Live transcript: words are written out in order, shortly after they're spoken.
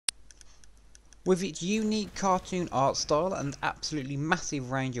With its unique cartoon art style and absolutely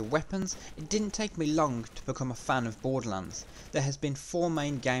massive range of weapons, it didn't take me long to become a fan of Borderlands. There has been 4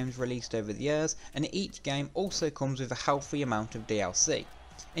 main games released over the years, and each game also comes with a healthy amount of DLC.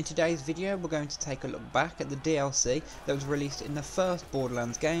 In today's video we're going to take a look back at the DLC that was released in the first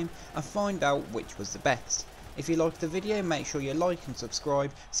Borderlands game and find out which was the best. If you liked the video, make sure you like and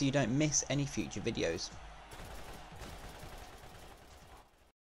subscribe so you don't miss any future videos.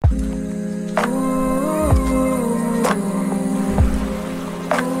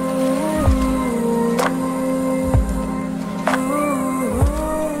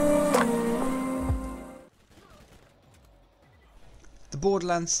 The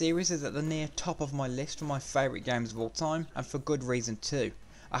Borderlands series is at the near top of my list for my favourite games of all time, and for good reason too.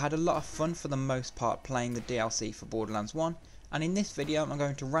 I had a lot of fun for the most part playing the DLC for Borderlands 1, and in this video I'm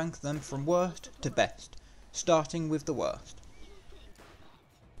going to rank them from worst to best, starting with the worst.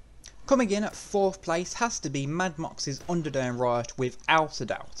 Coming in at 4th place has to be Mad Mox's Underdome Riot without a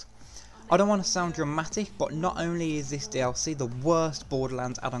doubt. I don't want to sound dramatic, but not only is this DLC the worst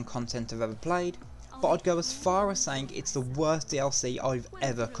Borderlands add-on content I've ever played, but I'd go as far as saying it's the worst DLC I've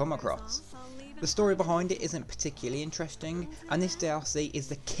ever come across. The story behind it isn't particularly interesting, and this DLC is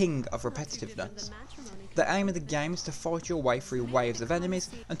the king of repetitiveness. The aim of the game is to fight your way through waves of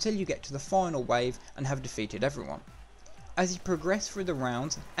enemies until you get to the final wave and have defeated everyone. As you progress through the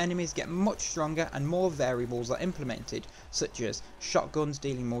rounds, enemies get much stronger and more variables are implemented, such as shotguns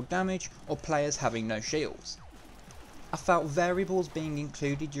dealing more damage or players having no shields. I felt variables being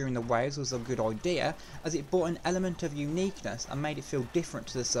included during the waves was a good idea, as it brought an element of uniqueness and made it feel different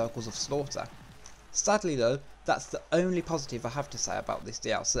to the Circles of Slaughter. Sadly though, that's the only positive I have to say about this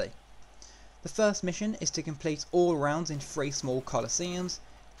DLC. The first mission is to complete all rounds in 3 small coliseums,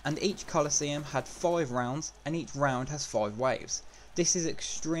 and each coliseum had 5 rounds and each round has 5 waves. This is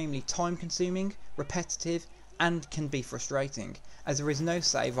extremely time consuming, repetitive, and can be frustrating, as there is no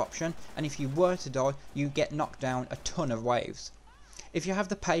save option, and if you were to die you get knocked down a ton of waves. If you have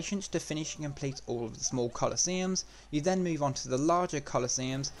the patience to finish and complete all of the small coliseums, you then move on to the larger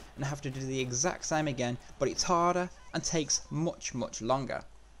coliseums and have to do the exact same again, but it's harder and takes much longer.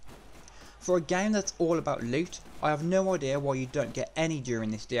 For a game that's all about loot, I have no idea why you don't get any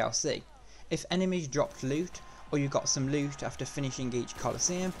during this DLC. If enemies dropped loot, or you got some loot after finishing each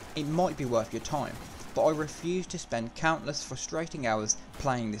coliseum, it might be worth your time, but I refuse to spend countless frustrating hours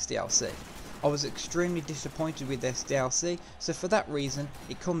playing this DLC. I was extremely disappointed with this DLC, so for that reason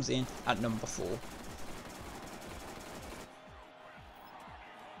it comes in at number 4.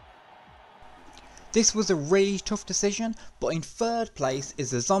 This was a really tough decision, but in 3rd place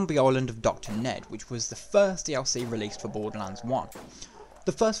is the Zombie Island of Dr. Ned, which was the first DLC released for Borderlands 1.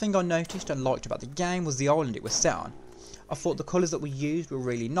 The first thing I noticed and liked about the game was the island it was set on. I thought the colours that were used were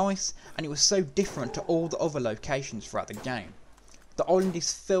really nice, and it was so different to all the other locations throughout the game. The island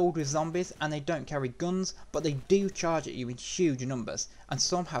is filled with zombies and they don't carry guns, but they do charge at you in huge numbers, and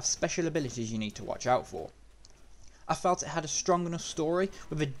some have special abilities you need to watch out for. I felt it had a strong enough story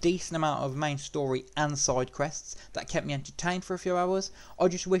with a decent amount of main story and side quests that kept me entertained for a few hours. I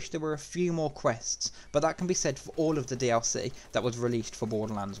just wish there were a few more quests, but that can be said for all of the DLC that was released for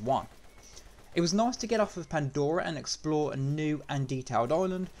Borderlands 1. It was nice to get off of Pandora and explore a new and detailed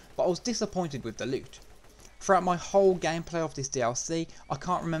island, but I was disappointed with the loot. Throughout my whole gameplay of this DLC, I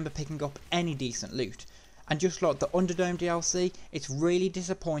can't remember picking up any decent loot. And just like the Underdome DLC, it's really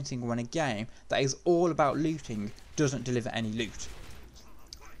disappointing when a game that is all about looting doesn't deliver any loot.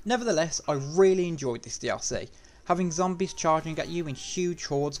 Nevertheless, I really enjoyed this DLC. Having zombies charging at you in huge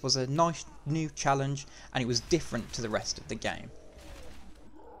hordes was a nice new challenge, and it was different to the rest of the game.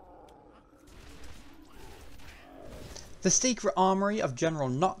 The Secret Armory of General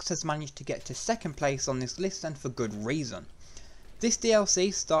Knox has managed to get to 2nd place on this list, and for good reason. This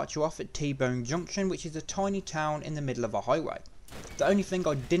DLC starts you off at T-Bone Junction, which is a tiny town in the middle of a highway. The only thing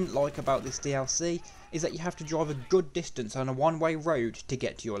I didn't like about this DLC is that you have to drive a good distance on a one-way road to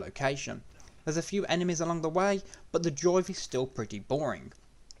get to your location. There's a few enemies along the way, but the drive is still pretty boring.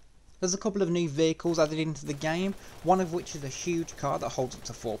 There's a couple of new vehicles added into the game, one of which is a huge car that holds up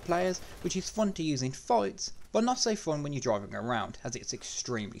to 4 players, which is fun to use in fights, but not so fun when you're driving around, as it's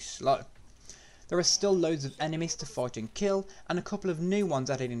extremely slow. There are still loads of enemies to fight and kill, and a couple of new ones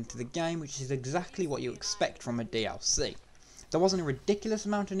added into the game, which is exactly what you expect from a DLC. There wasn't a ridiculous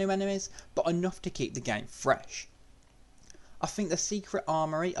amount of new enemies, but enough to keep the game fresh. I think the Secret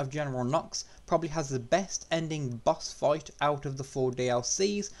Armory of General Knox probably has the best ending boss fight out of the 4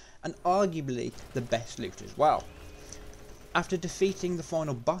 DLCs, and arguably the best loot as well. After defeating the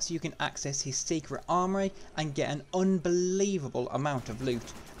final boss, you can access his secret armory and get an unbelievable amount of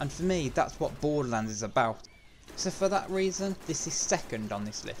loot, and for me that's what Borderlands is about. So for that reason, this is second on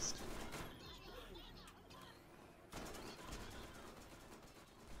this list.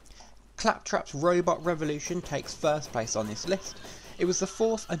 Claptrap's Robot Revolution takes first place on this list. It was the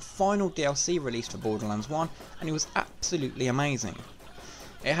fourth and final DLC released for Borderlands 1, and it was absolutely amazing.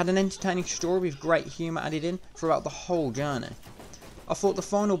 It had an entertaining story with great humour added in throughout the whole journey. I thought the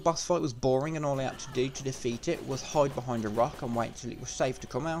final boss fight was boring and all I had to do to defeat it was hide behind a rock and wait till it was safe to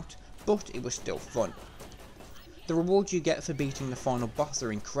come out, but it was still fun. The rewards you get for beating the final boss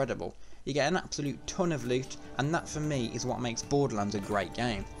are incredible. You get an absolute ton of loot, and that for me is what makes Borderlands a great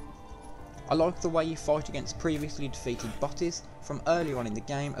game. I like the way you fight against previously defeated bosses from earlier on in the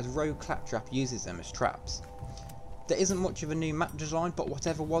game, as Rogue Claptrap uses them as traps. There isn't much of a new map design, but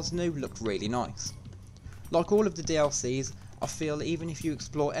whatever was new looked really nice. Like all of the DLCs, I feel that even if you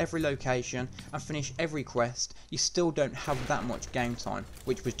explore every location and finish every quest, you still don't have that much game time,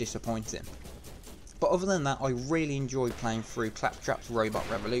 which was disappointing. But other than that, I really enjoyed playing through Claptrap's Robot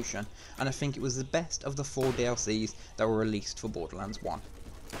Revolution, and I think it was the best of the 4 DLCs that were released for Borderlands 1.